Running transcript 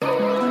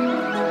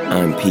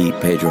I'm Pete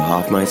Pedro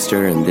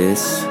Hoffmeister, and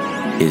this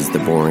is the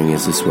Boring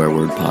is a Swear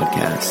Word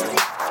podcast.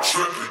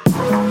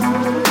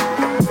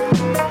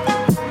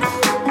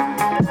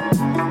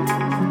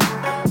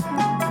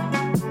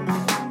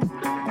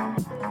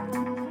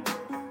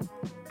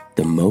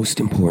 The most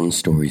important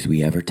stories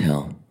we ever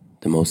tell,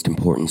 the most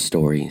important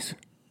stories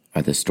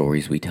are the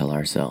stories we tell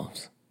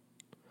ourselves.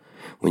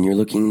 When you're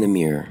looking in the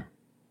mirror,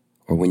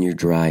 or when you're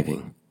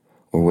driving,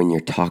 or when you're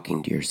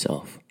talking to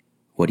yourself,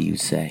 what do you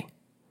say?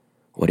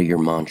 What are your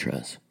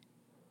mantras?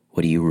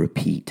 What do you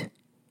repeat?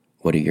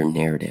 What are your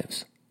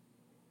narratives?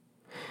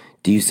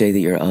 Do you say that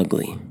you're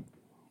ugly?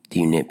 Do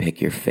you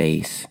nitpick your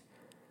face?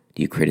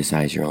 Do you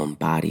criticize your own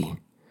body?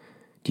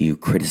 Do you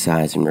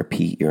criticize and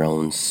repeat your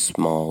own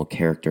small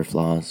character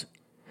flaws?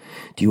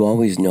 Do you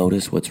always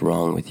notice what's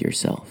wrong with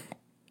yourself?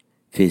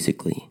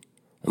 Physically,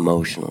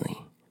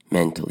 emotionally,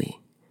 mentally?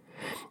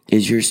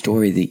 Is your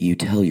story that you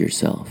tell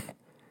yourself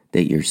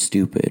that you're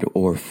stupid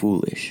or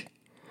foolish?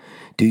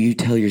 Do you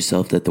tell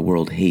yourself that the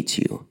world hates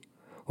you,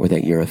 or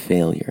that you're a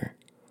failure,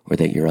 or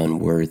that you're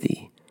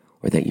unworthy,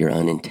 or that you're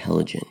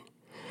unintelligent?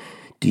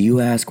 Do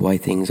you ask why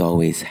things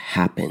always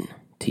happen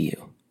to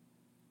you?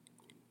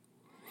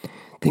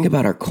 Think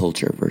about our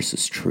culture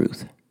versus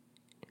truth.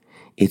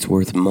 It's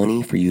worth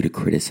money for you to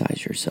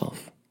criticize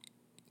yourself.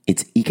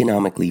 It's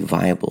economically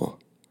viable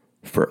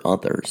for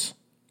others,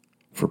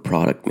 for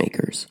product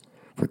makers,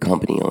 for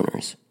company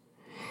owners.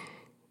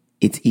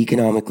 It's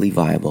economically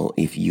viable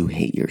if you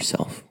hate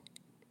yourself,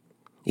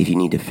 if you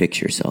need to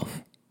fix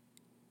yourself,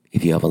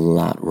 if you have a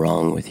lot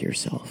wrong with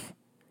yourself.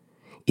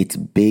 It's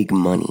big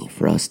money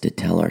for us to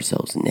tell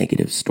ourselves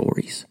negative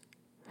stories.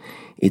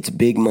 It's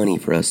big money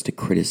for us to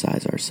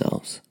criticize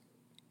ourselves.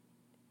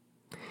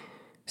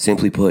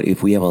 Simply put,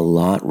 if we have a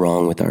lot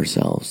wrong with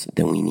ourselves,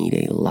 then we need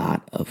a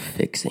lot of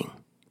fixing.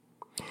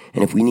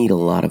 And if we need a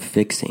lot of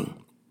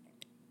fixing,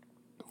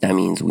 that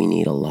means we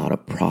need a lot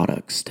of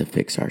products to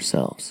fix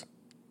ourselves.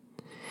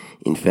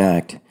 In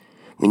fact,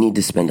 we need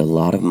to spend a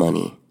lot of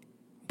money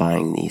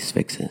buying these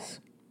fixes.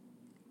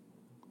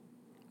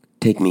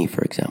 Take me,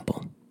 for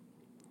example.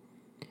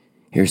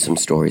 Here's some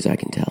stories I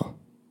can tell.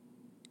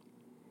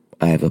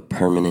 I have a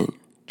permanent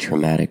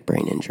traumatic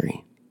brain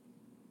injury.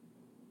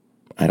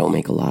 I don't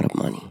make a lot of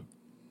money.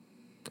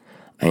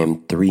 I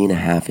am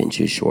 3.5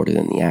 inches shorter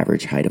than the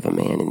average height of a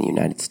man in the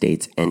United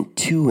States and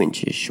 2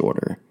 inches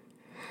shorter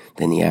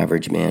than the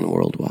average man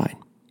worldwide.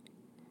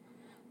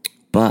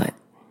 But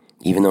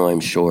even though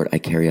I'm short, I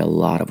carry a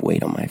lot of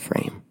weight on my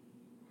frame.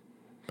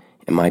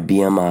 And my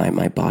BMI,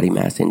 my body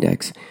mass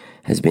index,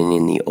 has been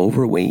in the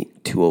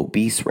overweight to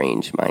obese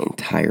range my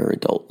entire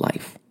adult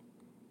life.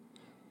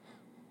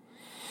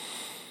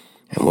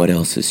 And what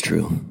else is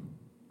true?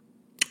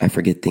 I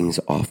forget things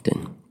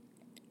often.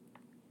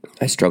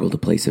 I struggle to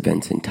place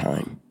events in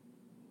time.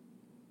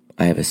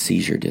 I have a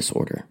seizure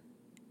disorder.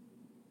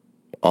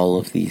 All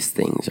of these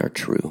things are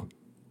true.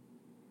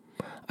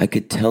 I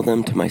could tell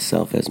them to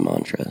myself as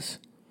mantras.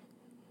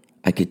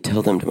 I could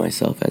tell them to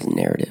myself as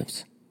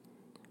narratives.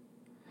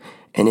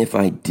 And if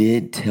I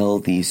did tell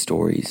these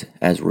stories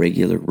as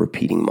regular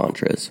repeating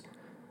mantras,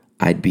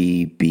 I'd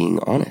be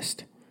being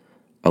honest.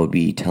 I would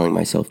be telling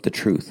myself the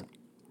truth.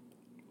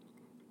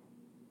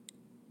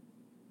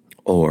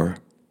 Or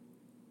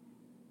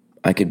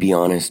I could be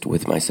honest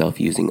with myself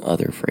using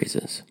other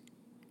phrases.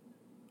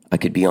 I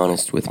could be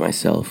honest with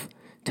myself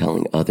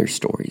telling other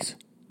stories.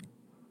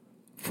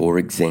 For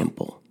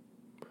example,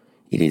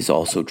 it is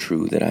also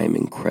true that I am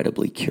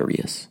incredibly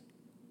curious.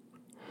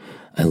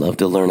 I love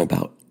to learn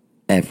about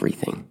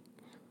everything.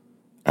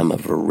 I'm a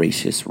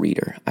voracious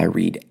reader. I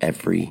read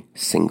every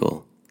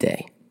single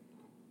day.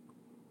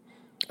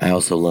 I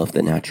also love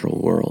the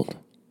natural world.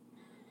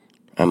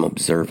 I'm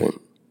observant.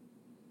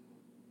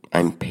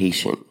 I'm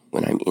patient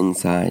when I'm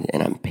inside,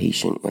 and I'm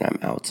patient when I'm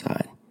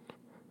outside.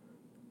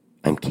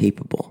 I'm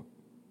capable.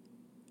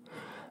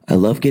 I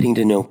love getting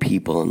to know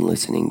people and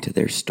listening to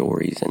their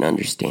stories and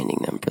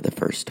understanding them for the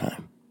first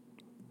time.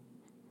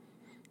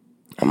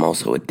 I'm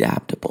also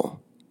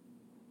adaptable,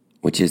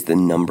 which is the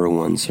number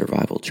one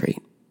survival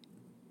trait.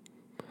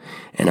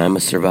 And I'm a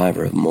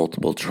survivor of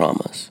multiple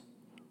traumas.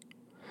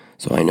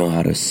 So I know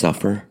how to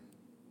suffer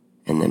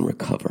and then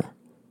recover.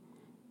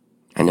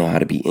 I know how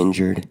to be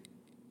injured,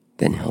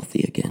 then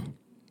healthy again.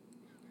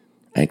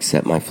 I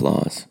accept my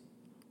flaws.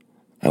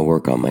 I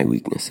work on my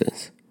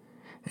weaknesses.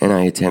 And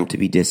I attempt to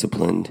be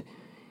disciplined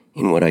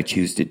in what I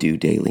choose to do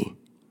daily.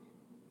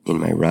 In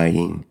my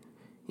writing,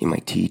 in my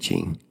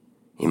teaching,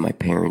 in my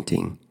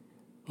parenting,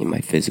 in my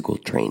physical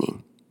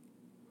training.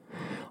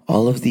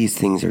 All of these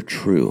things are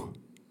true.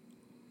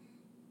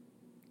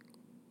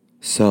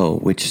 So,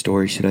 which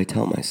story should I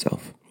tell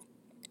myself?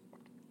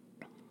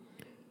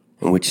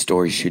 And which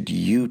story should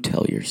you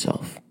tell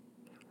yourself?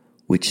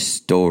 Which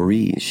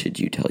stories should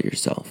you tell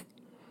yourself?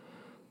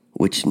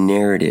 Which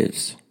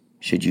narratives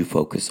should you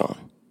focus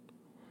on?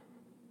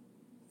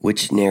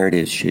 Which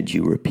narratives should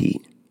you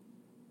repeat?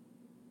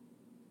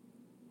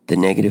 The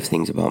negative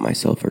things about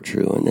myself are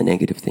true, and the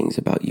negative things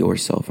about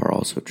yourself are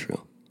also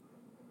true.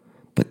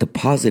 But the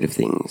positive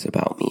things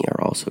about me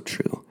are also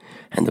true.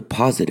 and the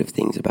positive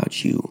things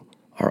about you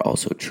are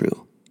also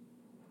true.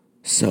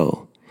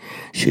 So,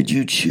 should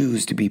you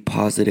choose to be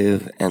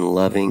positive and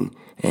loving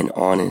and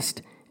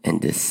honest and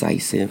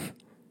decisive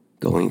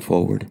going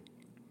forward?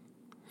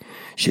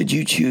 Should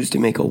you choose to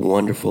make a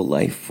wonderful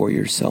life for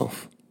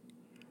yourself?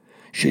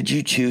 Should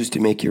you choose to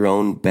make your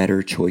own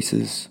better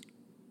choices?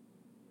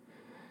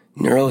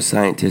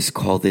 Neuroscientists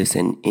call this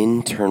an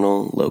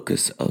internal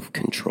locus of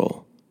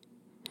control.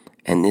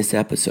 And this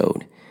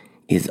episode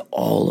is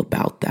all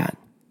about that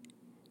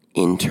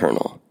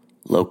internal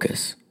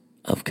locus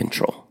of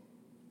control.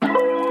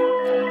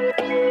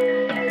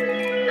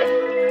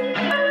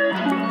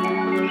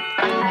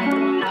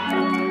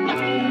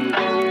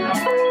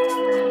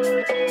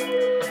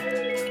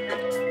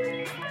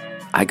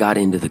 I got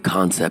into the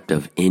concept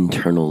of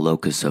internal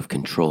locus of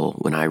control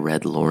when I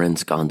read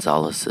Laurence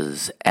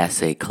Gonzalez's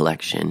essay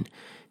collection,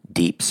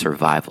 Deep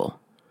Survival,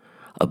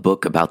 a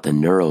book about the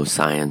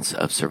neuroscience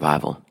of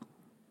survival.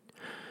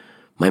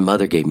 My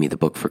mother gave me the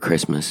book for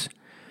Christmas,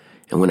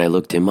 and when I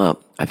looked him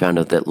up, I found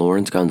out that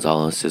Laurence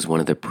Gonzalez is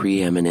one of the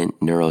preeminent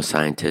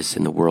neuroscientists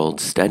in the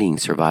world studying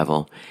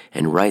survival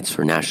and writes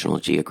for National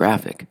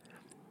Geographic.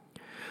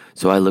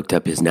 So I looked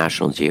up his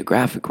National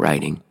Geographic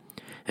writing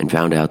and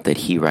found out that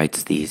he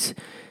writes these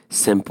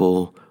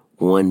simple,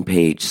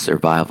 one-page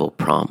survival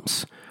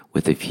prompts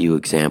with a few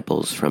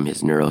examples from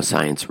his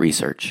neuroscience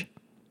research.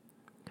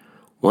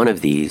 One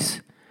of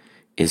these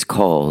is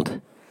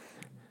called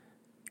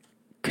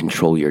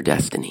Control Your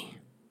Destiny.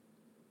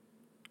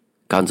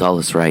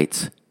 Gonzalez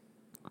writes,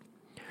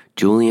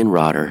 Julian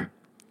Rotter,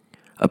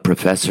 a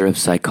professor of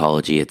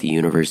psychology at the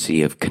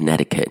University of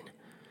Connecticut,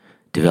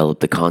 developed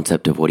the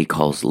concept of what he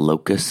calls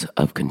locus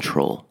of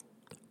control.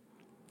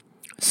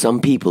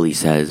 Some people, he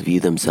says, view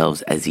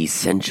themselves as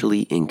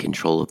essentially in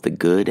control of the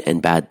good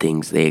and bad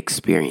things they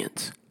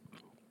experience,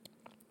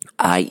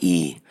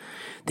 i.e.,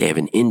 they have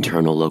an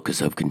internal locus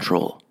of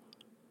control.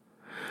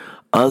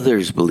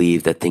 Others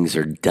believe that things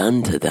are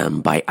done to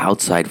them by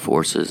outside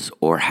forces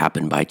or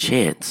happen by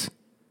chance,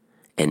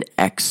 an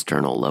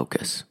external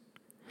locus.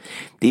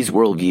 These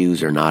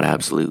worldviews are not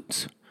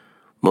absolutes.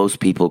 Most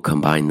people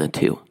combine the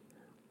two.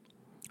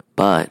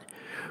 But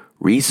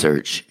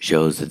research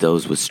shows that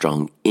those with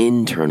strong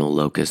internal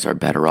locus are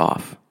better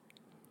off.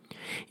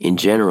 In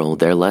general,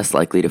 they're less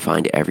likely to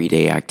find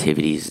everyday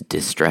activities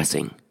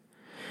distressing.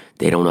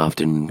 They don't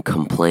often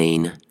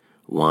complain,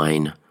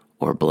 whine,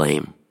 or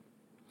blame.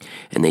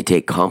 And they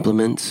take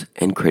compliments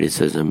and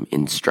criticism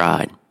in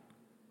stride.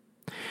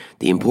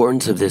 The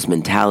importance of this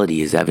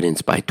mentality is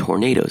evidenced by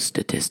tornado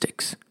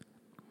statistics.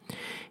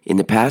 In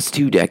the past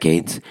 2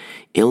 decades,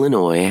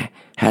 Illinois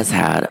has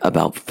had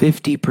about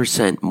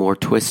 50% more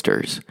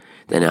twisters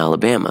than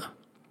Alabama,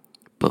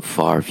 but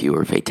far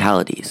fewer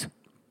fatalities.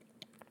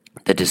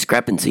 The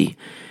discrepancy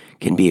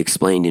can be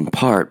explained in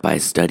part by a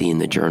study in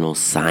the journal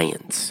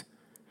Science,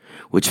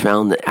 which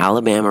found that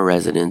Alabama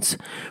residents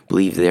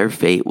believed their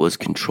fate was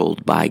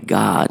controlled by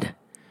God,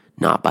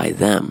 not by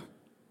them.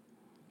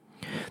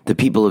 The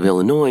people of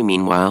Illinois,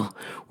 meanwhile,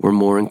 were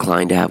more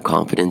inclined to have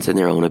confidence in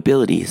their own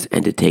abilities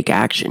and to take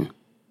action.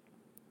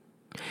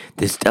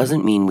 This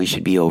doesn't mean we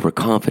should be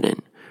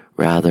overconfident.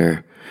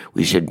 Rather,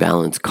 we should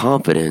balance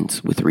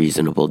confidence with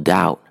reasonable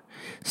doubt,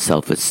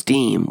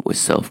 self-esteem with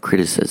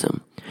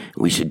self-criticism.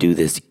 We should do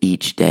this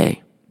each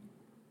day.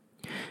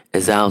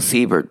 As Al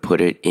Siebert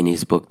put it in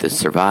his book, The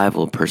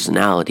Survival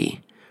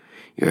Personality,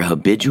 your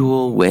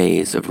habitual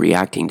ways of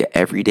reacting to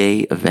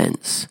everyday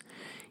events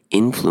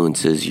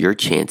influences your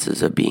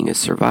chances of being a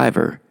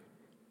survivor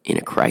in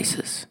a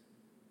crisis.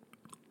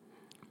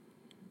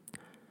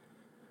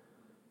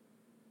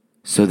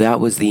 So that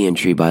was the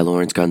entry by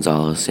Laurence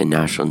Gonzalez in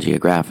National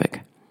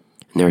Geographic.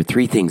 And there are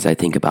 3 things I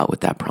think about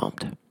with that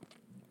prompt.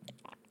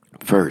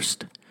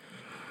 First,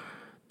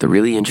 the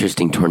really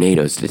interesting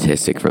tornado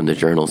statistic from the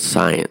journal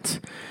Science,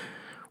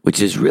 which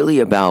is really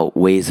about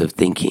ways of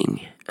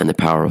thinking and the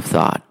power of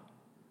thought.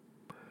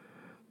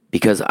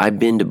 Because I've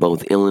been to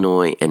both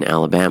Illinois and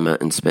Alabama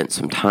and spent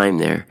some time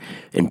there,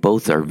 and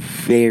both are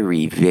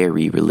very,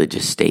 very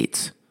religious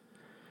states.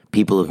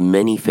 People of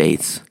many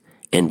faiths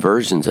and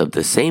versions of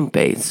the same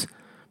faiths,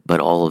 but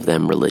all of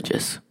them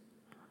religious.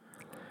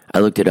 I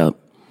looked it up,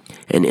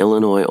 and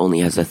Illinois only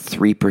has a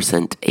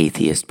 3%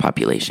 atheist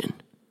population.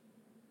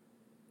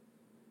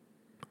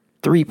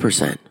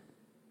 3%.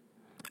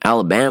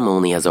 Alabama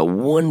only has a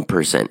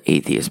 1%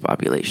 atheist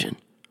population.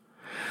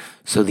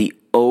 So the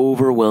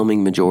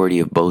overwhelming majority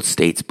of both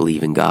states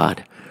believe in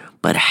God,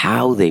 but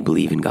how they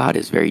believe in God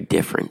is very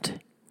different.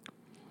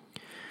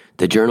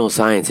 The journal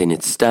Science, in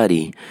its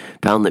study,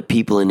 found that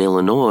people in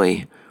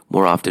Illinois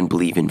more often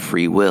believe in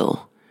free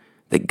will,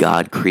 that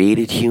God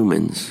created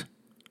humans,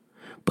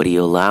 but he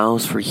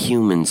allows for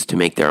humans to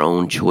make their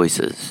own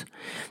choices.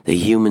 The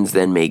humans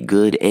then make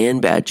good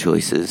and bad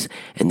choices,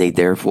 and they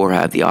therefore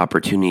have the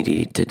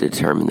opportunity to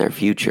determine their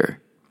future.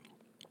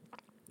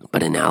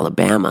 But in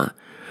Alabama,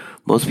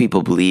 most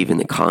people believe in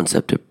the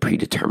concept of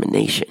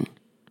predetermination.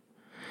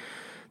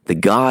 The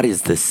God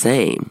is the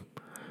same,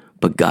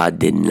 but God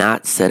did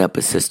not set up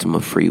a system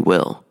of free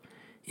will.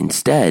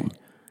 Instead,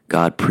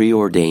 God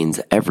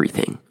preordains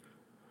everything.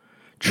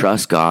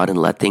 Trust God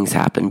and let things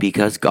happen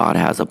because God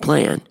has a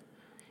plan.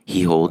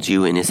 He holds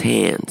you in his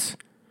hands.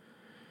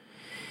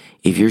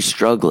 If you're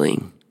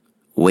struggling,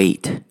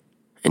 wait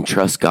and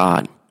trust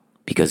God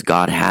because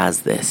God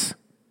has this.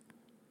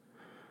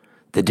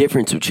 The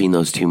difference between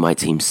those two might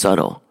seem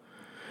subtle,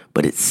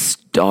 but it's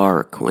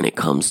stark when it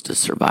comes to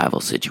survival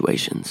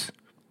situations.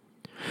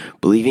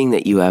 Believing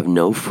that you have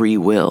no free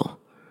will,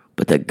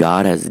 but that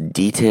God has a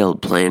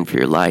detailed plan for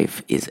your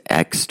life is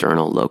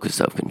external locus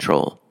of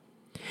control,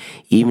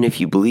 even if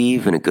you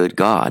believe in a good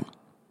God.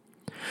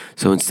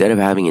 So instead of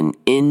having an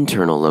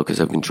internal locus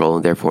of control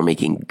and therefore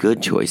making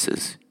good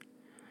choices,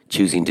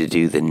 choosing to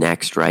do the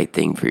next right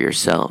thing for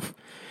yourself,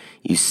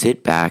 you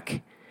sit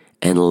back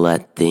and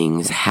let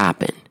things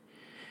happen.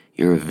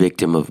 You're a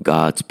victim of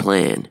God's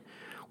plan,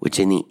 which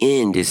in the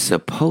end is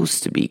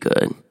supposed to be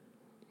good.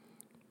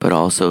 But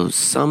also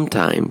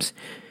sometimes,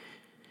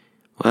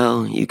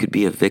 you could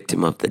be a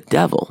victim of the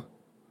devil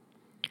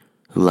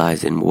who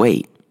lies in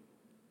wait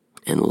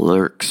and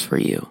lurks for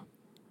you.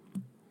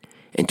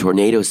 And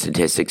tornado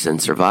statistics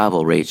and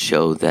survival rates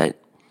show that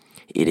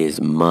it is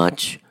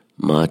much,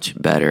 much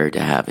better to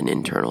have an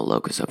internal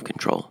locus of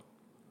control.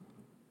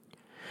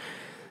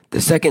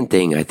 The second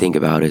thing I think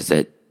about is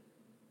that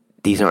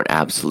these aren't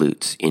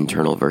absolutes,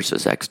 internal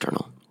versus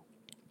external.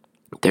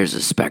 There's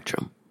a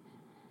spectrum.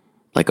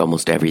 Like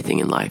almost everything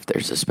in life,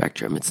 there's a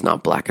spectrum. It's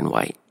not black and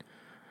white.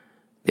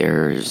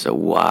 There's a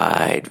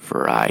wide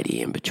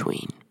variety in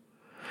between.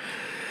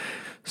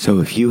 So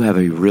if you have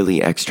a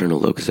really external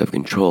locus of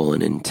control,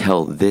 and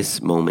until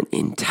this moment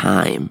in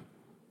time,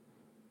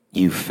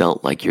 you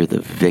felt like you're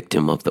the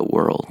victim of the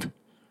world,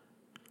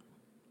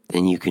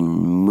 then you can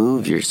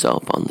move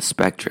yourself on the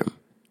spectrum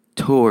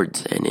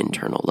towards an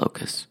internal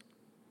locus.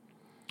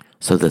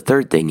 So the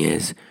third thing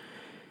is,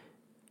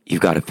 you've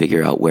got to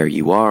figure out where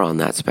you are on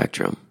that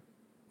spectrum,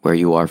 where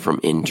you are from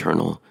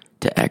internal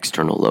to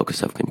external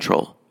locus of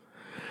control.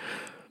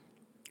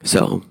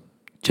 So,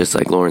 just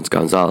like Lawrence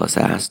Gonzalez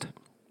asked,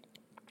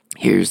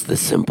 here's the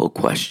simple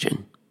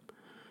question.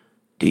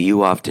 Do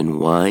you often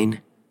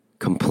whine,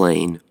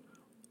 complain,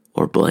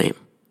 or blame?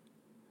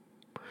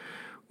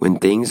 When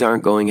things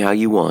aren't going how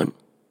you want,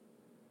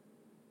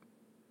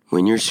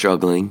 when you're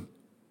struggling,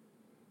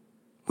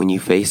 when you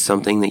face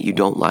something that you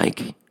don't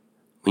like,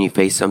 when you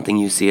face something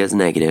you see as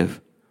negative,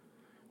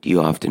 do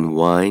you often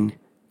whine,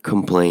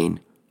 complain,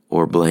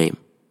 or blame?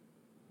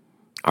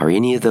 Are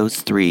any of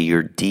those three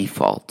your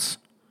defaults?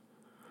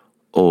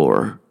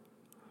 Or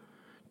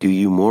do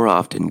you more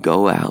often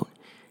go out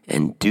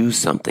and do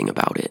something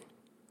about it?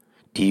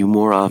 Do you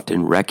more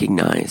often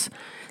recognize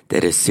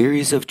that a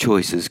series of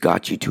choices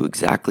got you to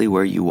exactly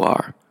where you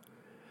are?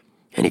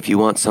 And if you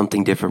want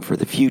something different for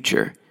the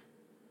future,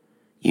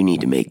 you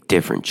need to make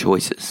different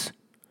choices.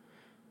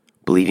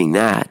 Believing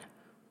that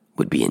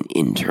would be an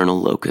internal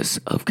locus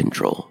of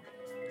control.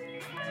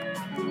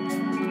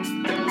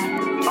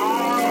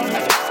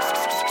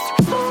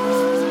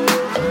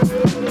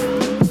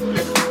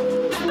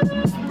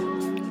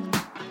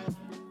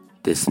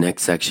 This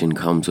next section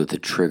comes with a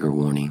trigger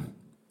warning.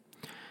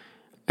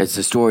 It's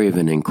the story of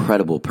an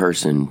incredible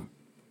person,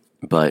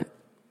 but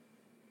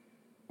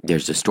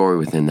there's a story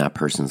within that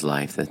person's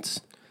life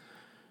that's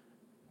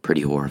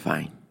pretty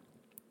horrifying.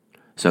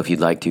 So if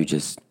you'd like to,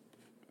 just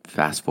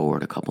fast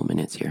forward a couple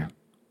minutes here.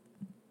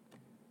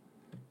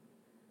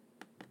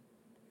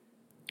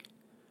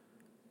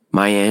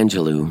 Maya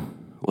Angelou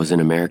was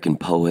an American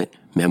poet,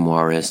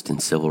 memoirist,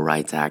 and civil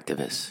rights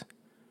activist.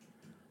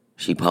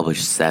 She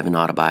published 7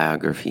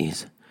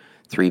 autobiographies,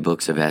 3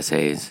 books of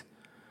essays,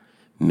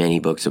 many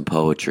books of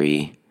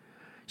poetry.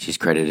 She's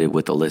credited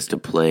with a list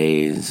of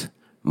plays,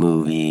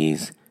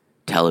 movies,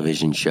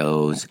 television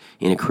shows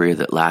in a career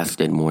that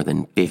lasted more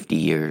than 50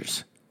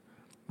 years.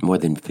 More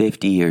than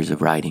 50 years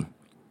of writing.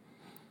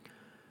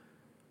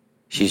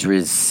 She's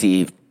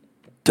received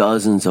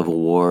dozens of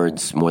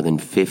awards, more than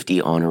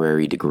 50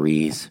 honorary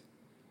degrees.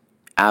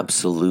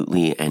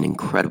 Absolutely an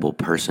incredible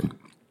person.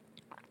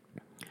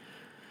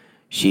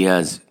 She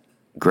has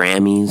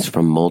Grammys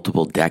from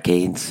multiple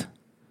decades.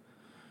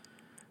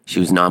 She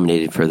was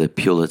nominated for the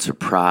Pulitzer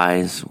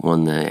Prize,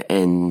 won the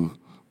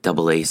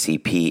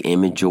NAACP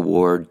Image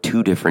Award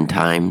 2 different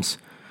times.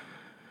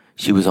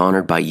 She was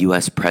honored by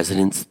U.S.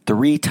 presidents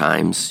 3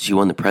 times. She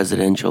won the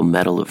Presidential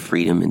Medal of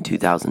Freedom in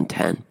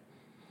 2010.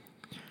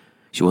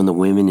 She won the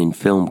Women in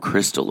Film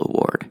Crystal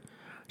Award.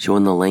 She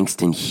won the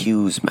Langston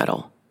Hughes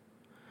Medal.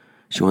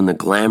 She won the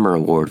Glamour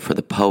Award for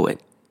the Poet.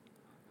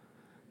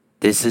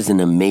 This is an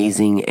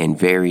amazing and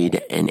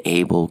varied and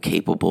able,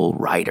 capable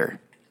writer.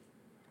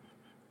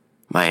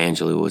 Maya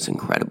Angelou was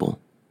incredible.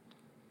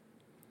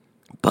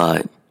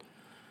 But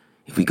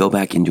if we go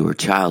back into her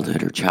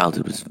childhood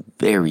was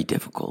very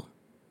difficult.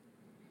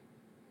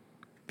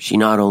 She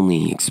not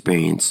only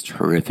experienced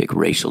horrific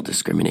racial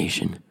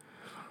discrimination,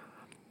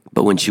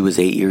 but when she was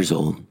 8 years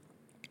old,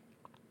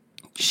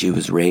 she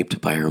was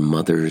raped by her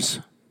mother's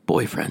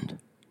boyfriend.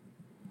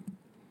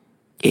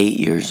 8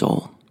 years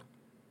old.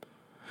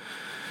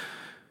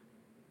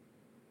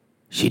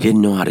 She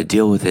didn't know how to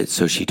deal with it,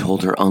 so she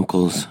told her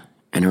uncles,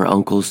 and her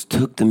uncles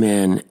took the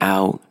man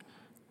out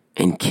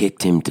and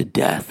kicked him to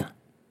death.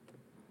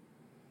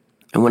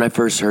 And when I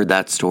first heard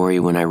that story,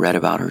 when I read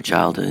about her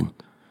childhood,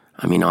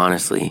 I mean,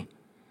 honestly,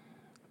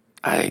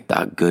 I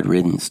thought good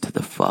riddance to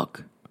the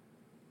fuck.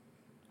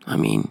 I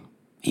mean,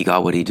 he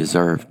got what he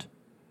deserved.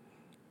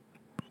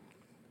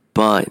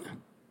 But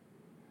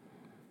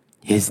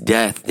his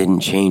death didn't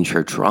change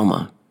her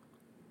trauma.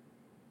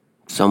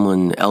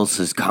 Someone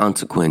else's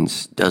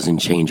consequence doesn't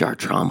change our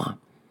trauma,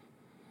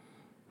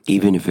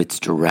 even if it's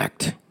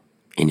direct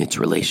in its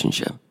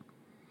relationship.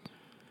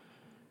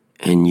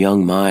 And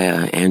young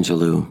Maya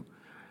Angelou,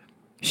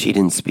 she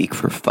didn't speak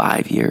for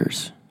 5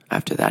 years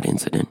after that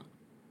incident.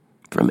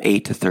 From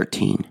 8 to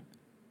 13,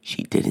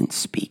 she didn't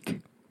speak.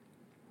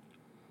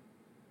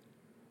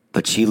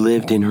 But she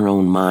lived in her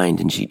own mind,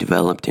 and she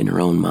developed in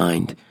her own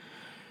mind.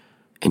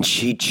 And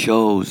she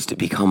chose to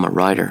become a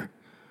writer.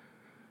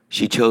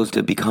 She chose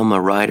to become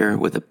a writer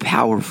with a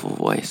powerful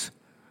voice.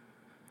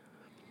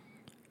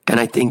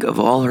 And I think of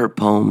all her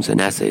poems and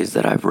essays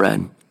that I've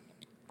read,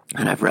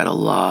 and I've read a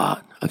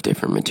lot of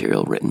different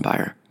material written by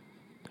her,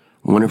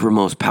 one of her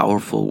most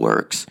powerful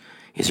works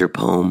is her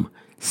poem,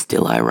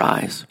 Still I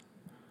Rise.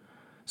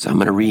 So I'm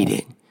going to read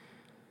it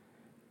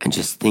and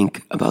just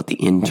think about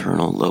the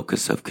internal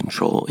locus of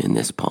control in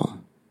this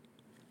poem.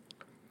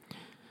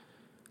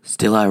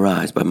 Still I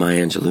Rise by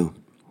Maya Angelou.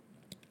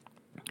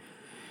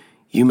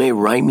 You may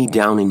write me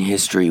down in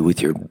history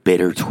with your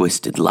bitter,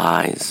 twisted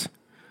lies.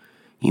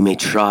 You may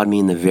trod me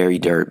in the very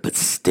dirt, but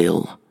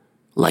still,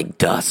 like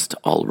dust,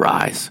 I'll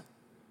rise.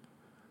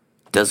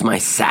 Does my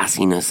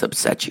sassiness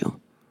upset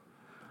you?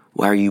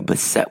 Why are you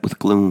beset with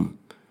gloom?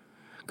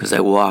 'Cause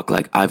I walk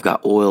like I've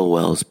got oil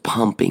wells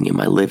pumping in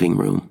my living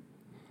room.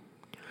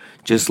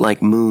 Just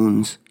like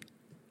moons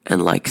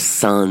and like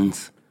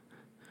suns,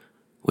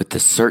 with the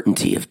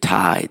certainty of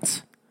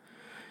tides.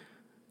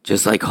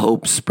 Just like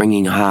hope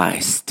springing high,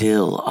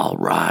 still I'll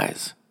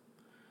rise.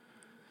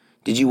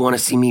 Did you want to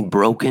see me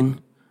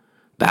broken?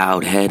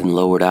 Bowed head and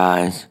lowered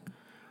eyes,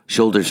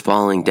 shoulders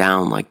falling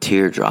down like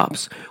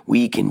teardrops,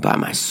 weakened by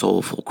my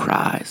soulful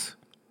cries.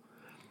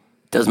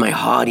 Does my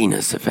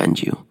haughtiness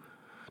offend you?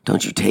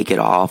 Don't you take it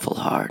awful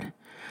hard,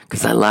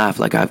 'cause I laugh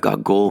like I've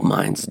got gold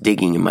mines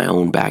digging in my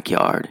own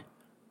backyard.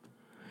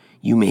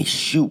 You may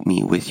shoot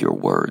me with your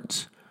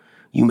words.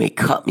 You may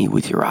cut me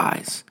with your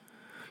eyes.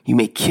 You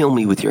may kill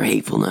me with your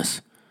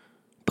hatefulness,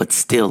 but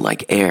still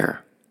like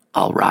air,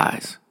 I'll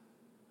rise.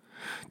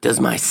 Does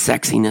my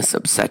sexiness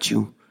upset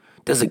you?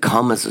 Does it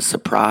come as a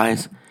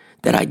surprise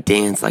that I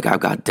dance like I've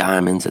got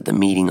diamonds at the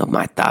meeting of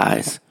my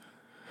thighs?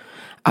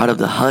 Out of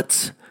the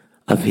huts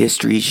of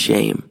history's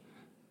shame,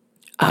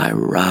 I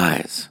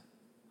rise.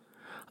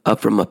 Up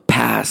from a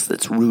past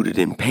that's rooted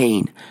in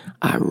pain,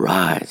 I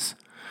rise.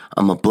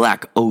 I'm a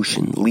black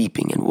ocean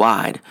leaping and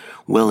wide,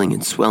 welling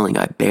and swelling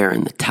I bear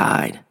in the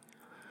tide.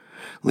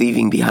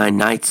 Leaving behind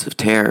nights of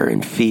terror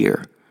and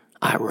fear,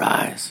 I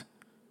rise.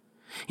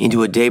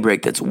 Into a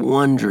daybreak that's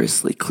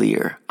wondrously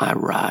clear, I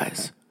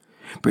rise.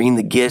 Bringing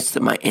the gifts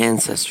that my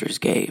ancestors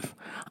gave.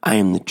 I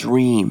am the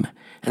dream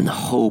and the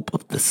hope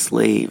of the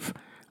slave.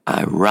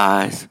 I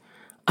rise,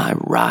 I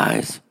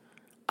rise,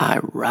 I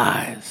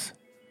rise.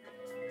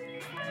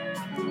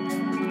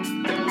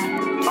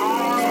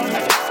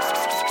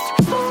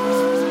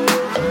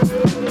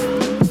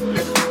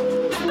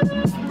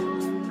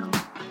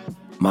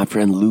 My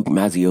friend Luke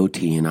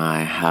Mazziotti and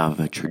I have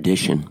a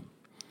tradition.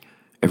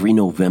 Every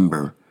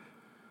November,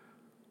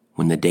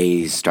 when the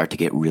days start to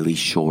get really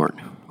short,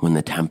 when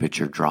the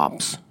temperature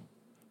drops,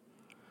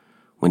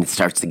 when it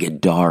starts to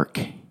get dark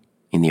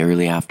in the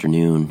early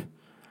afternoon,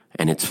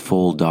 and it's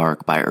full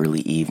dark by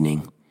early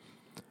evening,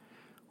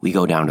 we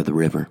go down to the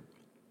river.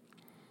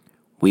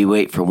 We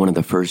wait for one of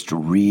the first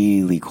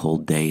really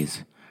cold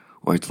days,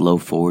 where it's low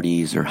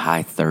 40s or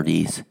high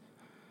 30s,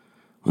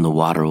 when the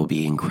water will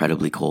be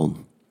incredibly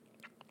cold.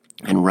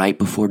 And right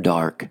before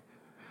dark,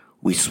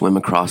 we swim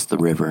across the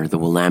river, the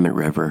Willamette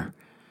River,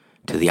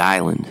 to the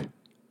island.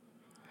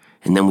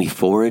 And then we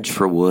forage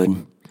for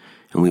wood,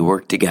 and we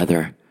work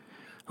together,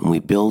 and we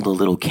build a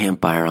little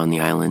campfire on the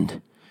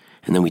island.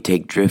 And then we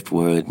take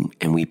driftwood,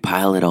 and we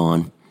pile it on,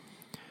 and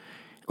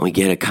we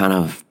get a kind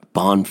of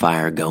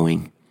bonfire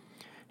going.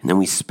 And then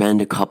we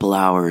spend a couple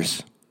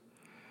hours,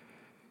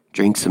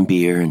 drink some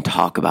beer, and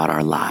talk about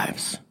our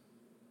lives.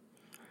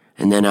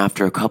 And then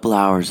after a couple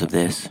hours of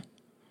this,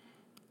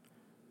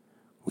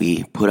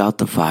 we put out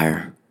the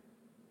fire,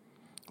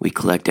 we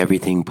collect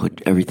everything,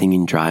 put everything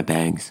in dry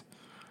bags,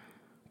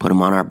 put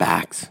them on our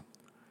backs,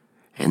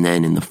 and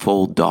then in the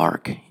full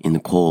dark, in the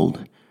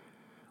cold,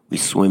 we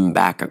swim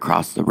back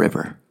across the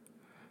river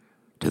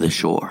to the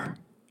shore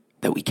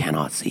that we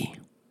cannot see.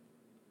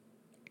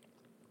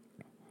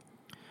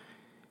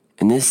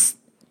 And this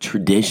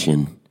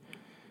tradition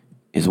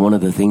is one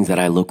of the things that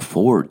I look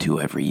forward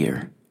to every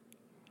year,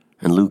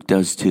 and Luke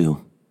does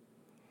too.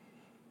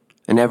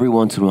 And every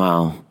once in a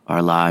while,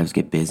 our lives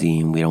get busy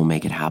and we don't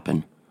make it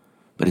happen.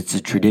 But it's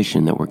a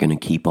tradition that we're going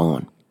to keep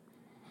on.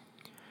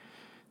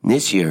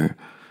 This year,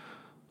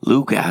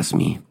 Luke asked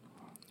me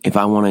if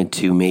I wanted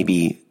to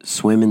maybe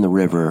swim in the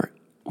river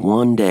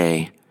one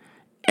day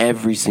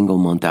every single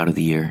month out of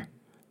the year,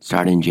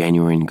 start in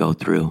January and go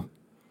through.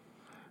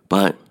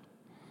 But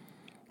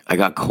I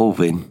got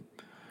COVID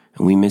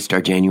and we missed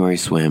our January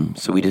swim,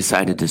 so we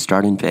decided to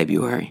start in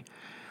February.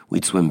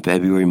 We'd swim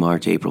February,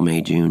 March, April,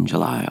 May, June,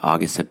 July,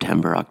 August,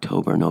 September,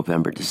 October,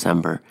 November,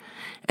 December,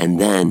 and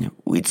then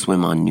we'd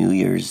swim on New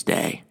Year's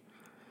Day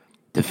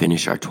to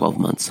finish our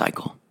 12-month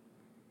cycle.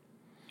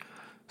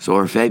 So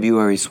our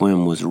February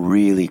swim was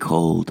really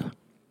cold.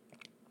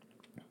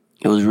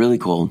 It was really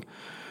cold,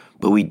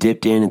 but we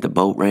dipped in at the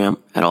boat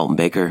ramp at Alton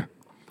Baker,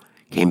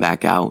 came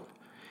back out,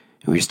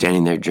 and we were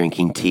standing there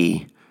drinking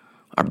tea,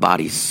 our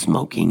bodies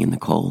smoking in the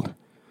cold.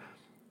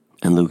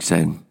 And Luke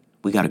said,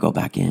 "We got to go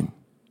back in."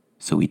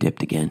 So we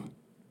dipped again.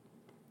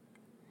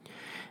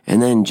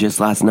 And then just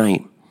last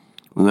night,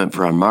 we went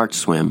for our March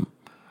swim,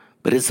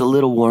 but it's a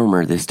little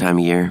warmer this time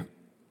of year.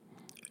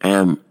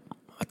 And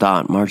I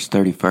thought March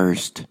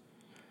 31st,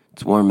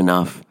 it's warm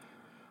enough.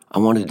 I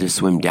wanted to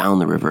swim down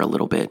the river a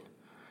little bit.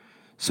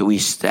 So we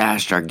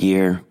stashed our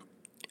gear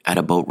at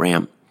a boat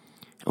ramp,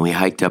 and we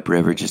hiked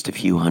upriver just a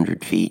few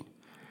hundred feet,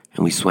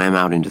 and we swam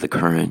out into the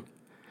current.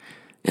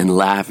 And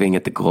laughing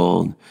at the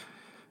cold,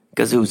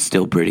 because it was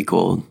still pretty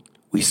cold,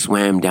 we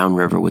swam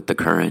downriver with the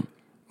current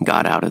and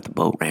got out at the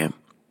boat ramp.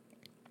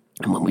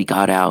 And when we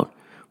got out,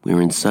 we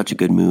were in such a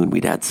good mood.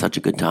 We'd had such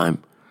a good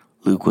time.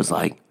 Luke was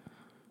like,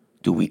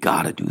 "Dude, we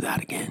got to do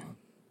that again."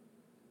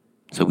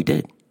 So we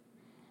did.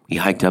 We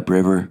hiked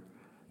upriver,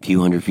 a few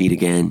hundred feet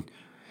again.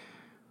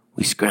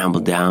 We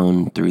scrambled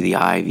down through the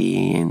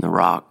ivy and the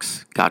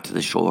rocks, got to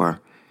the shore,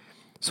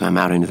 swam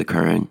out into the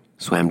current,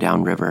 swam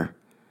downriver,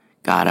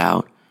 got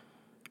out,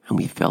 and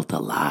we felt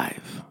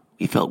alive.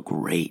 We felt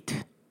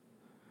great.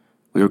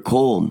 We were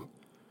cold,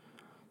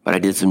 but I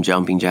did some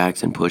jumping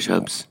jacks and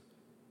push-ups,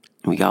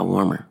 and we got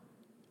warmer.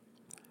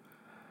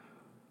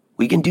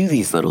 We can do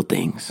these little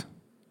things.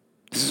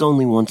 This is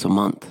only once a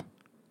month.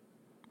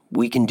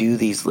 We can do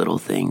these little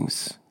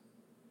things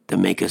that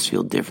make us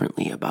feel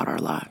differently about our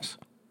lives.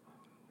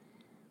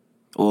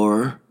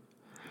 Or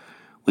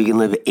we can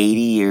live 80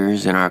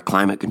 years in our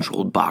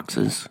climate-controlled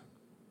boxes.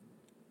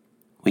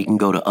 We can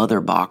go to other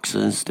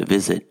boxes to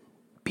visit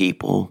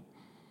people.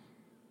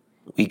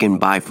 We can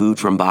buy food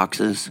from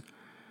boxes.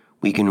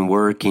 We can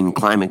work in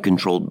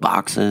climate-controlled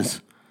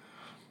boxes.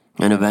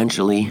 And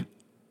eventually,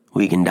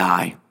 we can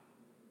die.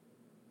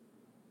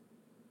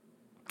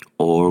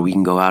 Or we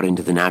can go out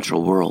into the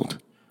natural world.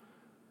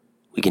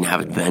 We can have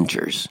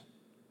adventures.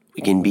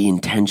 We can be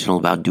intentional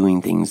about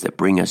doing things that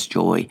bring us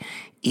joy,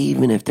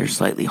 even if they're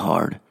slightly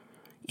hard,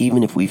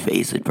 even if we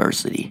face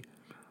adversity.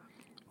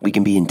 We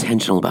can be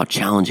intentional about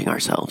challenging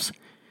ourselves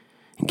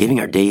and giving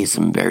our days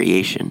some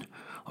variation,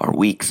 our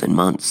weeks and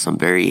months some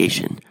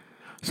variation,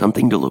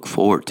 something to look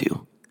forward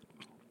to.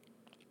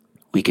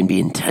 We can be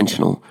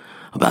intentional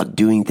about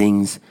doing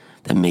things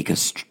that make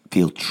us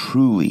feel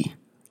truly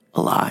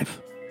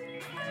alive.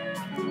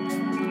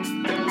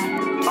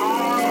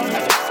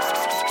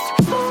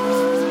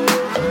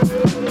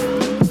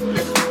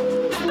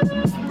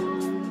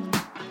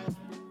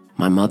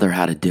 My mother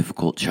had a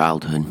difficult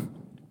childhood.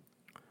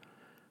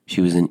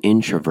 She was an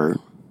introvert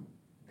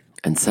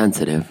and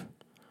sensitive,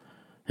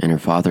 and her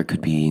father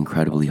could be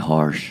incredibly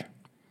harsh.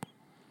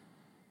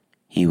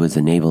 He was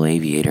a naval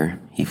aviator.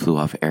 He flew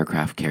off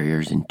aircraft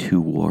carriers in 2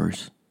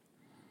 wars.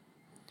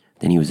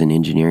 Then he was an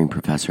engineering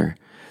professor.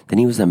 Then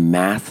he was a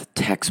math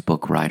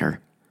textbook writer.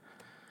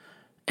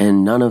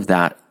 And none of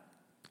that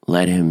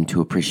led him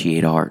to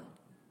appreciate art.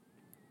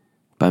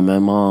 But my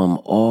mom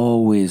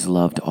always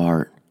loved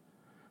art,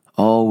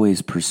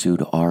 always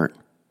pursued art.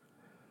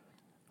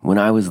 When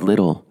I was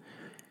little,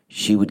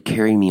 she would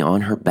carry me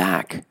on her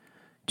back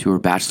to her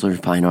Bachelor of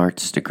Fine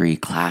Arts degree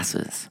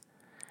classes,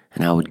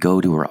 and I would go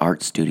to her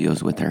art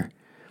studios with her.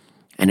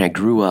 And I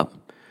grew up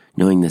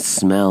knowing the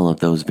smell of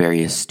those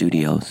various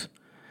studios,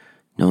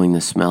 knowing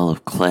the smell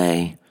of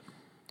clay,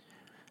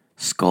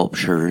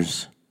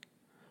 sculptures,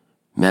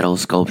 metal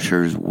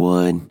sculptures,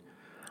 wood.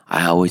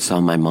 I always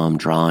saw my mom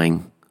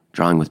drawing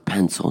with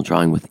pencil,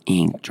 drawing with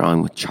ink,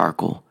 drawing with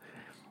charcoal.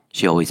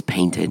 She always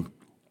painted.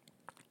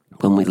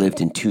 When we lived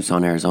in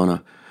Tucson,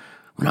 Arizona,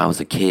 when I was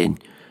a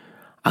kid,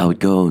 I would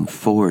go and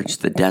forage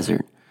the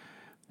desert,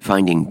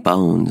 finding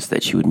bones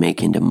that she would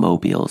make into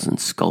mobiles and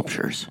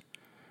sculptures.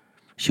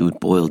 She would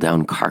boil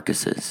down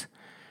carcasses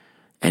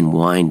and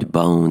wind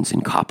bones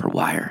in copper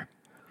wire.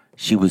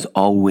 She was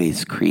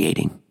always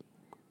creating.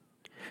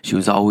 She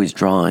was always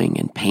drawing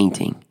and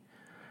painting.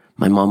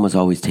 My mom was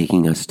always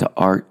taking us to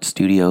art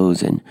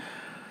studios and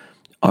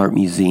art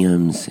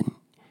museums and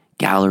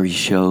gallery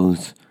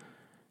shows,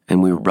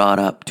 and we were brought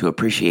up to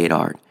appreciate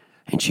art,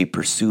 and she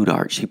pursued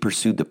art. She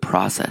pursued the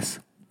process.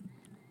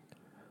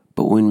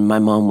 But when my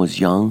mom was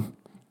young,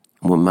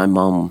 when my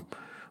mom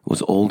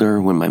was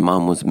older, when my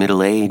mom was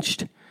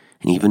middle-aged,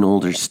 and even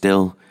older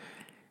still,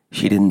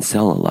 she didn't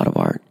sell a lot of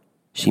art.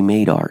 She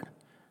made art.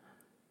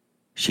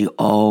 She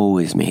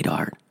always made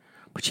art,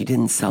 but she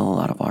didn't sell a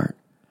lot of art.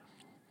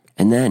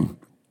 And then,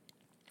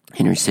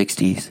 in her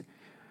 60s,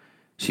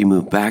 she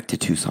moved back to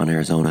Tucson,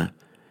 Arizona,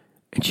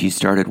 and she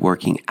started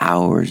working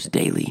hours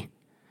daily.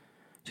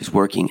 Just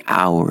working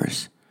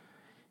hours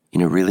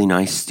in a really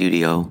nice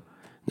studio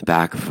in the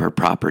back of her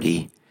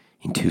property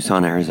in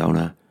Tucson,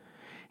 Arizona.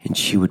 And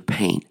she would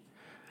paint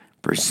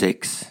for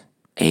 6,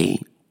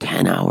 8,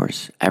 10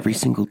 hours every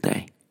single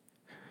day.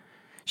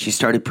 She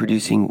started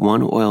producing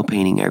one oil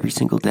painting every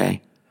single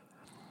day,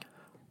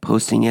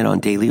 posting it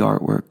on Daily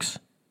Artworks,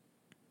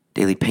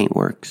 Daily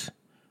Paintworks,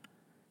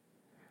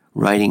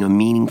 writing a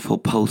meaningful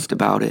post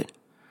about it,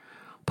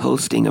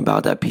 posting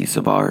about that piece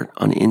of art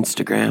on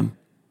Instagram.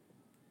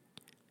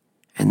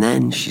 And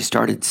then she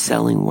started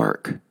selling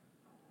work.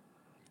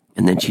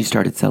 And then she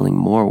started selling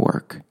more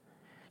work.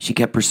 She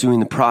kept pursuing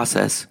the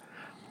process.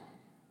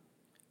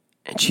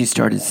 And she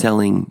started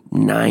selling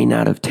 9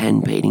 out of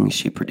 10 paintings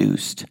she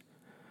produced.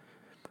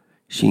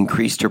 She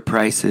increased her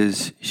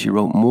prices. She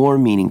wrote more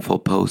meaningful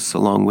posts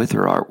along with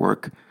her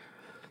artwork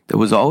that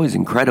was always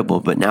incredible,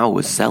 but now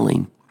was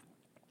selling.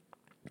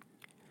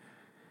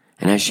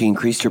 And as she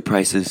increased her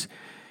prices,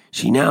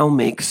 she now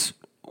makes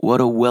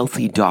what a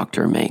wealthy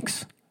doctor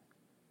makes,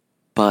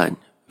 but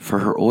for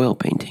her oil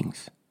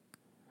paintings.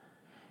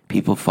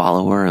 People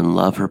follow her and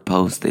love her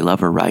posts. They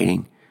love her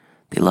writing.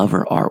 They love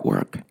her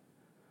artwork.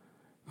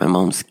 My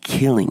mom's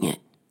killing it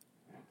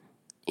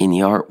in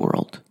the art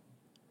world.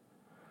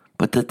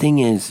 But the thing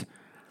is,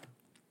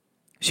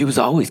 she was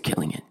always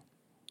killing it.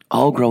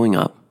 All growing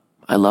up,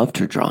 I loved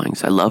her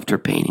drawings. I loved her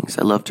paintings.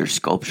 I loved her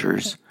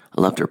sculptures.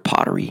 I loved her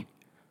pottery.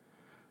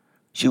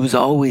 She was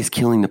always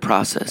killing the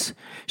process.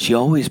 She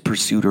always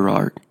pursued her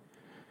art.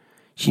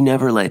 She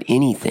never let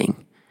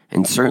anything,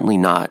 and certainly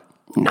not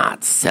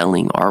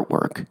selling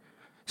artwork,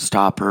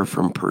 stop her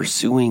from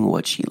pursuing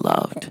what she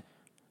loved.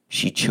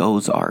 She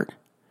chose art.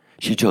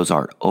 She chose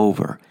art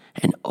over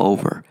and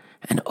over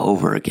and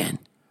over again.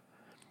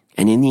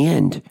 And in the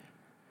end,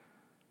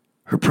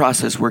 her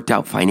process worked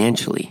out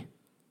financially,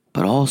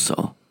 but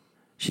also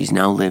she's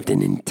now lived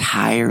an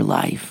entire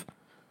life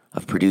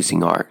of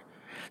producing art.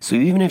 So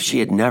even if she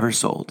had never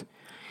sold,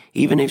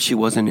 even if she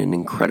wasn't an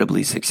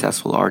incredibly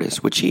successful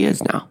artist, which she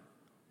is now,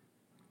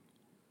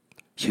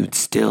 she would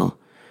still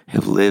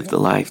have lived the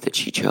life that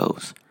she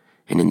chose.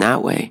 And in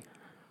that way,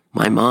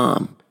 my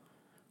mom,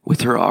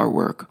 with her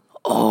artwork,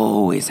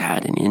 always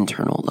had an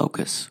internal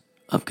locus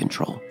of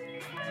control.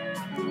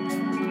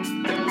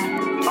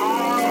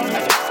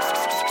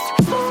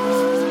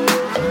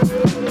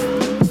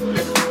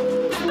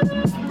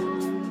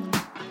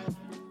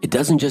 It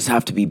doesn't just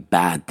have to be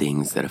bad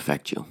things that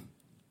affect you.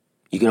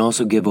 You can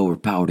also give over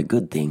power to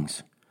good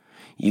things.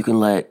 You can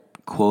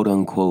let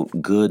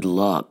quote-unquote good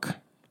luck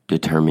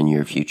determine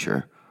your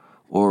future,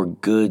 or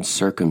good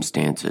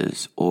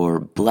circumstances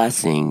or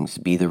blessings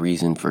be the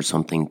reason for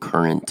something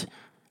current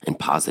and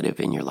positive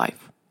in your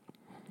life.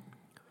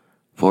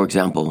 For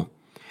example,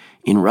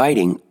 in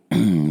writing,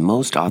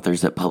 most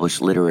authors that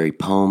publish literary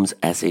poems,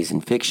 essays,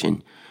 and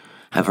fiction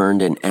have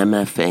earned an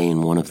MFA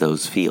in one of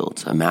those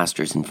fields, a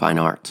Master's in Fine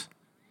Arts.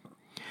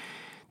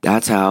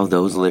 That's how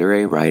those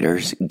literary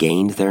writers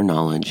gained their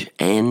knowledge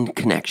and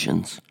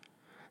connections.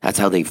 That's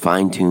how they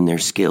fine-tuned their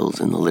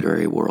skills in the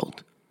literary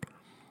world.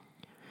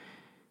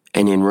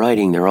 And in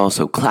writing, there are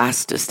also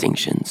class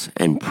distinctions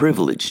and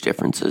privilege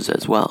differences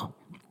as well.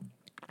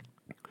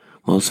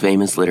 Most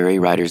famous literary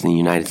writers in the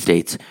United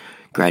States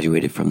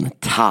graduated from the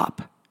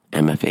top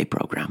MFA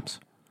programs.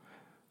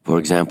 For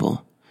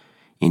example,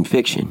 in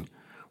fiction,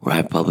 where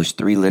I've published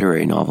 3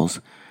 literary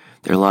novels,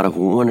 there are a lot of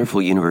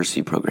wonderful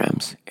university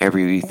programs,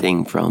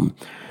 everything from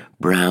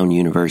Brown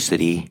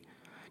University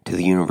to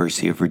the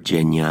University of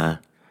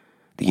Virginia,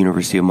 the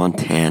University of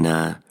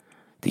Montana,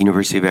 the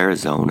University of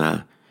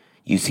Arizona,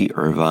 UC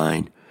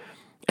Irvine,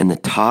 and the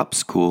top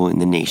school in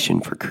the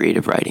nation for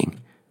creative writing,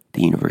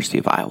 the University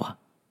of Iowa.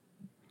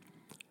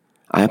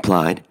 I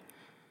applied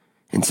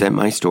and sent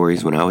my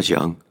stories when I was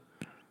young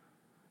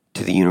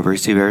to the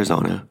University of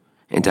Arizona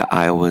and to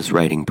Iowa's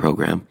writing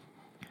program,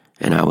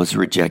 and I was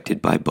rejected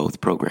by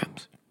both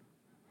programs.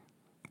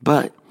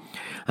 But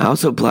I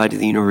also applied to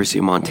the University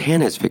of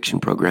Montana's fiction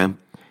program,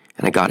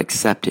 and I got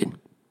accepted.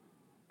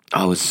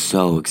 I was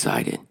so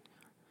excited.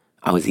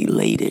 I was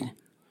elated.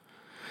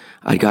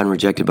 I'd gotten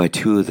rejected by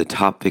 2 of the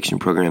top fiction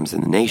programs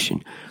in the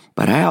nation,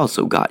 but I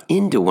also got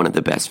into one of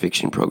the best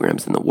fiction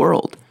programs in the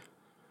world.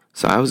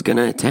 So I was going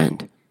to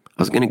attend.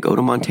 I was going to go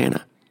to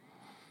Montana.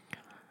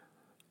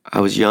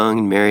 I was young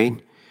and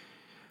married.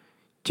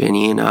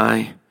 Jenny and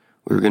I,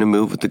 we were going to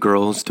move with the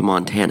girls to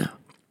Montana.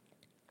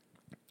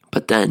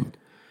 But then,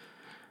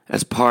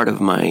 as part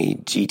of my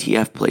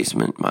GTF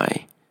placement,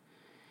 my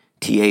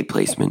TA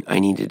placement, I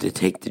needed to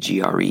take the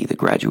GRE, the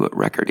Graduate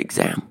Record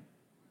Exam.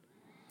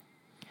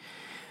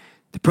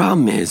 The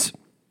problem is,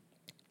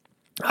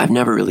 I've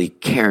never really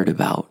cared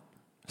about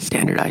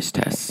standardized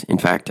tests. In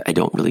fact, I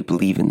don't really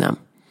believe in them.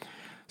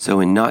 So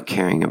in not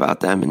caring about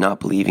them and not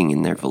believing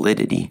in their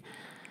validity,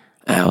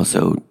 I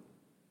also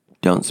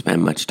don't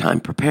spend much time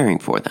preparing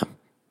for them.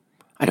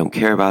 I don't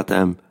care about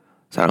them,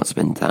 so I don't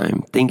spend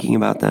time thinking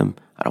about them.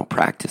 I don't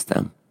practice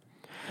them.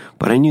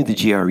 But I knew the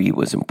GRE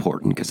was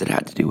important because it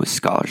had to do with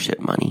scholarship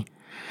money.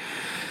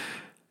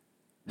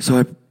 So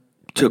I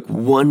took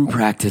one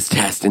practice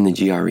test in the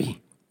GRE.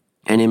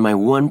 And in my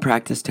one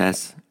practice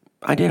test,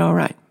 I did all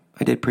right.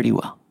 I did pretty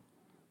well.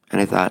 And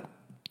I thought,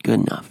 good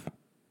enough.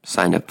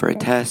 Signed up for a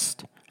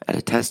test at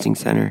a testing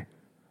center,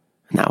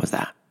 and that was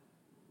that.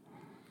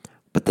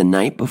 But the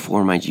night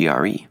before my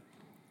GRE,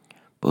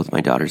 both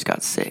my daughters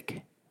got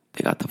sick.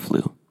 They got the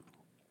flu.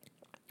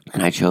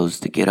 And I chose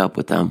to get up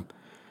with them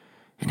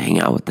and hang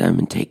out with them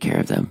and take care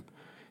of them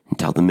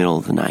until the middle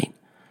of the night.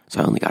 So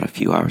I only got a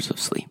few hours of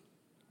sleep.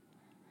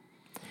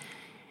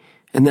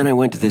 And then I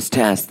went to this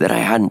test that I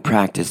hadn't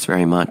practiced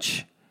very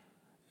much.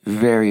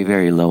 Very,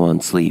 very low on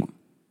sleep.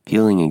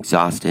 Feeling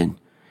exhausted.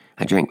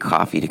 I drank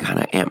coffee to kind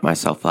of amp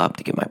myself up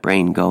to get my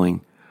brain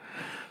going.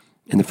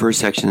 And the first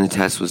section of the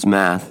test was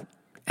math.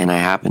 And I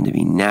happened to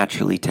be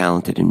naturally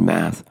talented in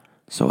math.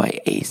 So I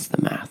aced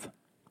the math.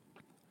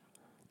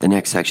 The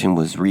next section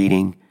was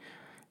reading.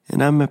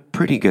 And I'm a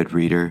pretty good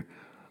reader.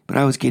 But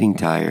I was getting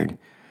tired.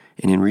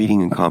 And in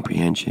reading and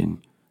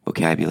comprehension,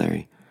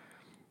 vocabulary,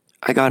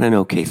 I got an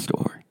okay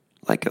score.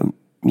 Like a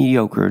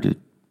mediocre to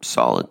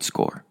solid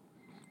score.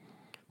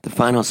 The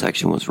final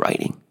section was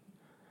writing.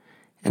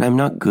 And I'm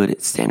not good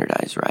at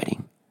standardized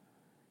writing.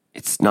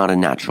 It's not a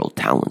natural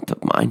talent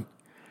of mine.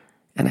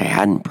 And I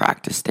hadn't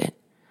practiced it.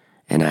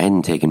 And I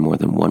hadn't taken more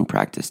than one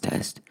practice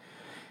test.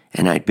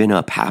 And I'd been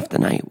up half the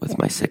night with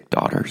my sick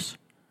daughters.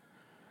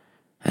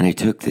 And I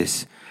took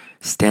this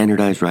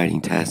standardized writing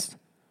test.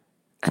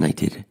 And I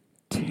did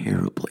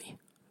terribly.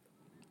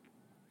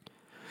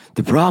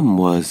 The problem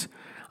was,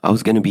 I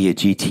was going to be a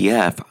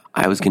GTF.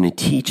 I was going to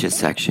teach a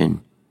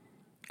section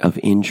of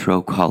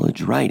intro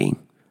college writing.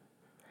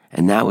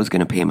 And that was going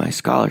to pay my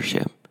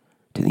scholarship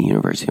to the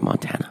University of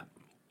Montana.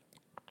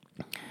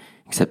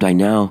 Except I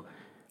now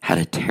had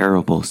a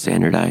terrible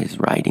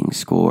standardized writing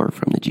score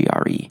from the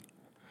GRE.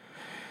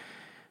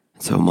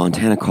 So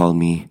Montana called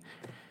me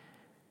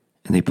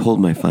and they pulled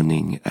my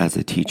funding as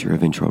a teacher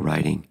of intro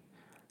writing.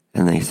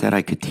 And they said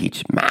I could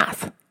teach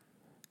math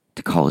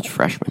to college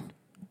freshmen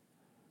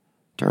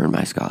to earn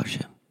my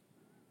scholarship.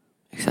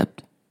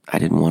 Except I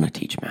didn't want to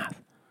teach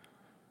math.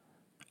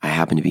 I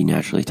happen to be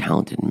naturally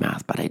talented in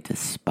math, but I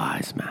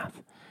despise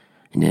math.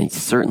 And I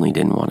certainly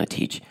didn't want to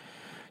teach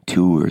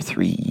 2 or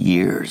 3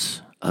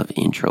 years of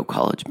intro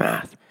college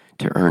math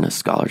to earn a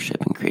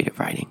scholarship in creative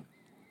writing.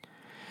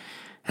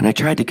 And I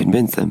tried to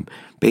convince them,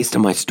 based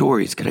on my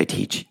stories, could I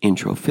teach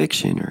intro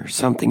fiction or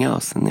something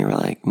else? And they were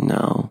like,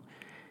 no,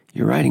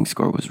 your writing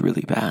score was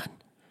really bad.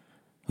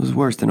 It was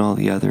worse than all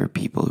the other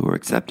people who were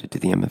accepted to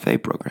the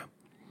MFA program.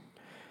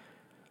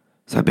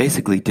 So I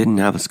basically didn't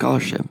have a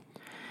scholarship.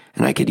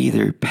 And I could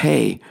either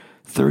pay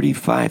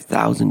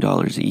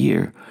 $35,000 a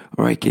year,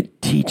 or I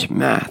could teach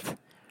math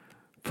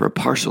for a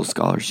partial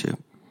scholarship,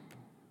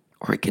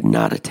 or I could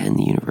not attend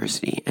the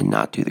university and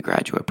not do the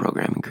graduate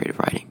program in creative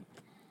writing.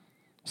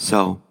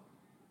 So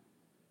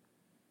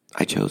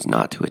I chose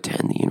not to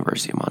attend the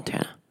University of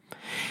Montana.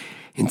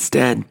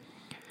 Instead,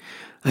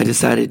 I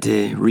decided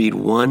to read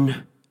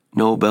one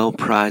Nobel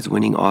Prize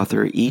winning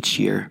author each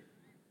year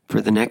for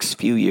the next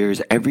few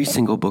years, every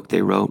single book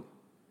they wrote,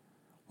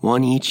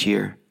 one each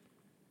year.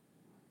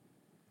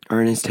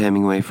 Ernest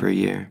Hemingway for a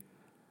year.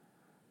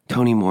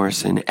 Toni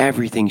Morrison,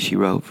 everything she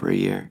wrote for a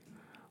year.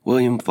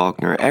 William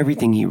Faulkner,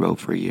 everything he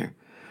wrote for a year.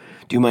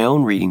 Do my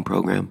own reading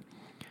program.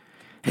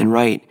 And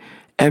write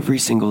every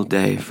single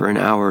day for an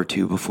hour or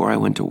two before I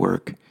went to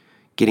work,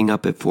 getting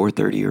up at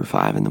 4:30 or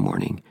 5 in the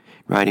morning,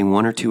 writing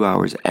 1 or 2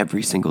 hours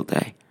every single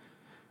day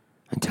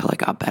until I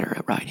got better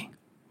at writing.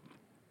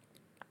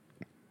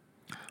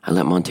 I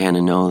let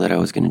Montana know that I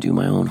was going to do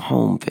my own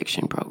home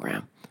fiction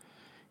program,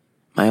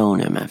 my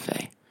own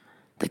MFA,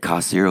 that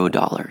cost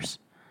 $0,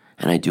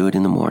 and I do it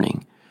in the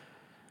morning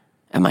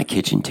at my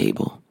kitchen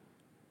table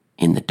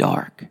in the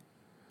dark.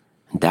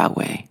 And that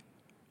way,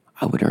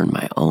 I would earn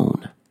my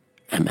own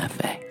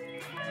MFA.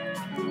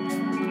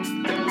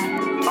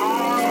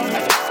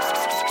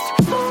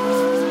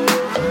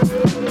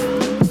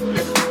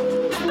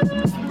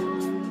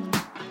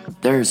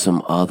 There are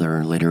some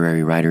other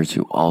literary writers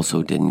who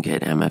also didn't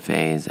get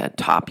MFAs at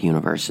top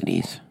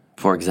universities.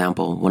 For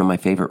example, one of my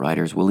favorite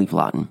writers, Willie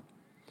Vlotten,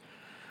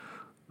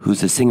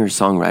 who's a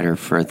singer-songwriter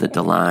for the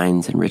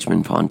DeLines and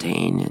Richmond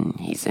Fontaine, and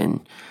he's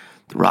in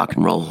the Rock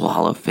and Roll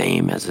Hall of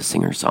Fame as a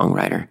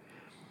singer-songwriter.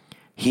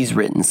 He's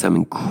written some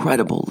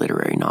incredible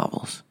literary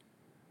novels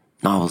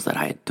that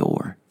I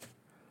adore.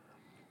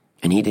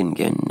 And he didn't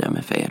get an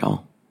MFA at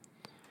all.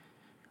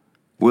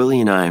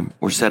 Willie and I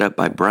were set up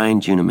by Brian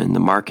Juneman, the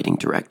marketing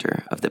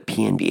director of the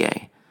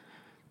PNBA,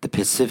 the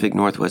Pacific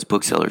Northwest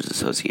Booksellers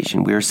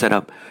Association. We were set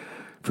up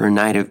for a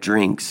night of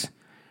drinks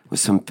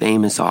with some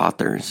famous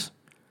authors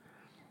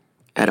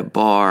at a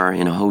bar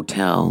in a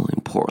hotel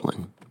in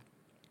Portland.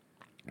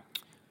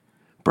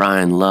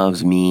 Brian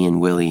loves me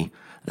and Willie,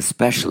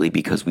 especially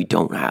because we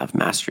don't have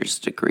master's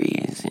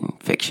degrees in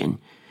fiction,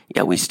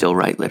 yet we still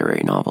write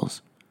literary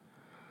novels.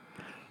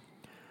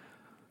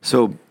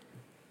 So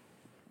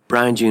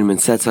Brian Juneman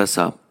sets us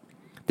up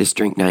this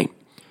drink night,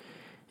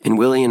 and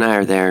Willie and I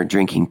are there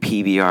drinking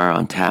PBR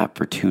on tap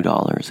for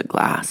 $2 a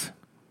glass.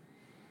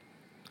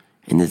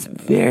 And this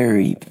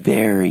very,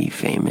 very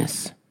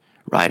famous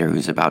writer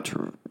who's about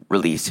to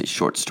release his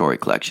short story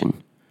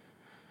collection,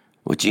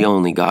 which he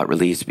only got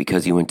released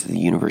because he went to the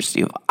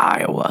University of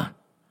Iowa.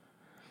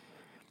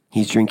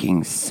 He's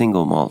drinking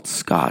single malt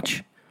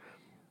scotch,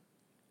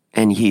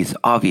 and he's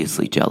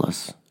obviously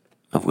jealous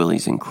of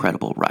Willie's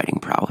incredible writing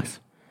prowess.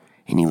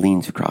 And he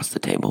leans across the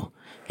table,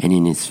 and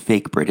in his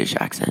fake British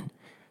accent,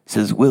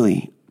 says,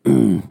 "Willie,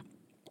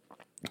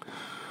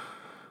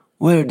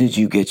 where did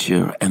you get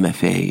your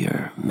MFA,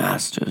 your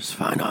Master's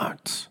Fine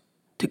Arts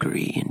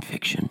degree in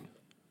fiction?"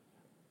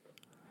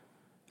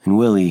 And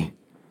Willie,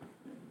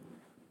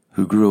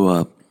 who grew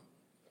up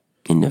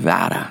in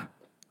Nevada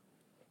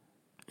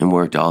and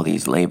worked all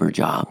these labor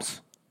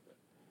jobs,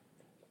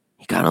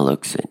 he kind of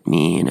looks at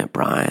me and at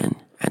Brian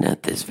and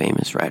at this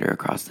famous writer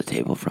across the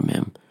table from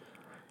him,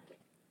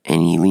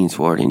 and he leans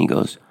forward and he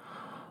goes,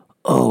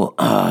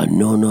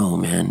 no,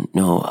 man.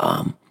 No,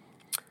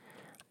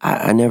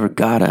 I never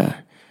got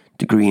a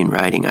degree in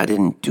writing. I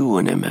didn't do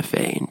an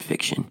MFA in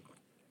fiction.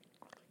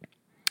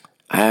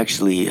 I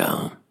actually,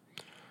 I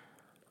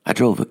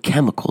drove a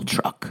chemical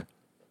truck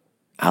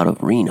out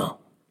of Reno."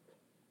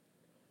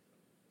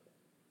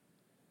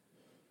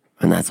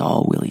 And that's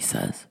all Willie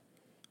says.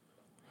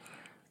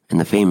 And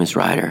the famous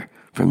writer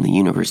from the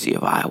University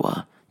of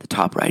Iowa, the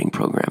top writing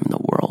program in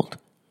the world,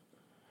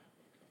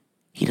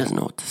 he doesn't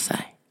know what to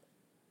say.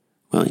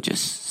 Willie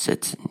just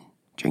sits and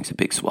drinks a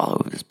big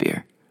swallow of his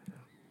beer.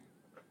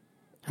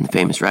 And the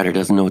famous writer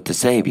doesn't know what to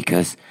say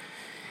because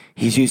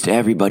he's used to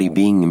everybody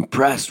being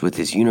impressed with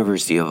his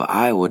University of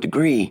Iowa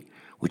degree,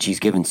 which he's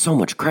given so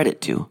much credit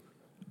to.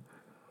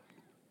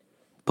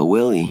 But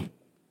Willie,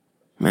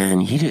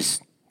 man, he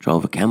just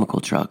drove a chemical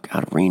truck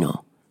out of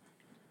Reno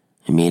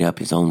and made up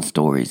his own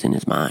stories in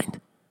his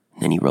mind.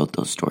 And then he wrote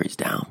those stories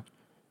down,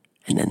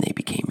 and then they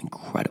became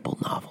incredible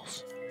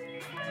novels.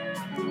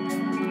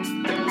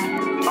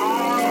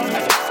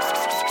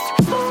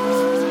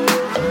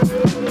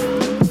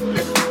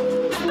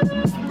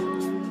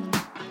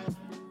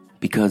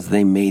 Because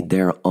they made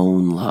their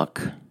own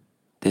luck.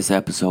 This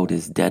episode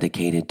is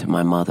dedicated to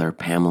my mother,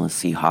 Pamela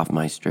C.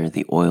 Hoffmeister,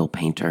 the oil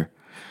painter,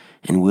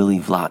 and Willie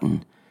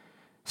Vlautin,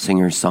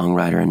 singer,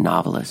 songwriter, and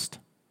novelist.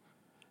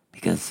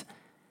 Because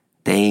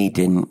they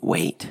didn't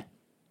wait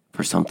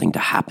for something to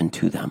happen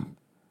to them.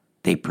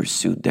 They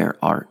pursued their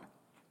art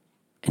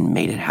and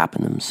made it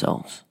happen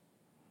themselves,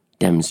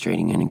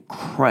 demonstrating an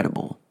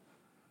incredible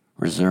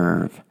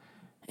reserve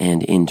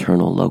and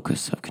internal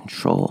locus of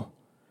control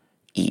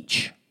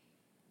each.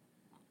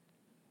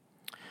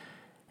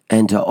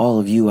 And to all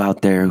of you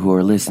out there who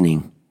are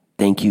listening,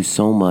 thank you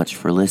so much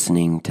for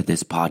listening to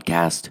this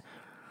podcast.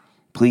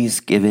 Please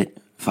give it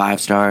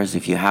 5 stars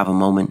if you have a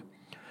moment,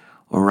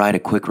 or write a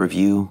quick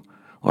review,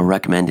 or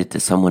recommend it to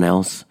someone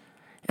else.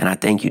 And I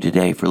thank you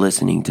today for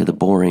listening to the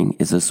Boring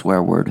is a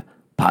Swear Word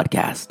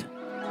podcast.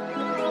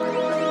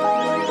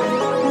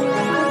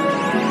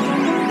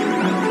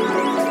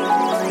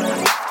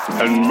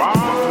 And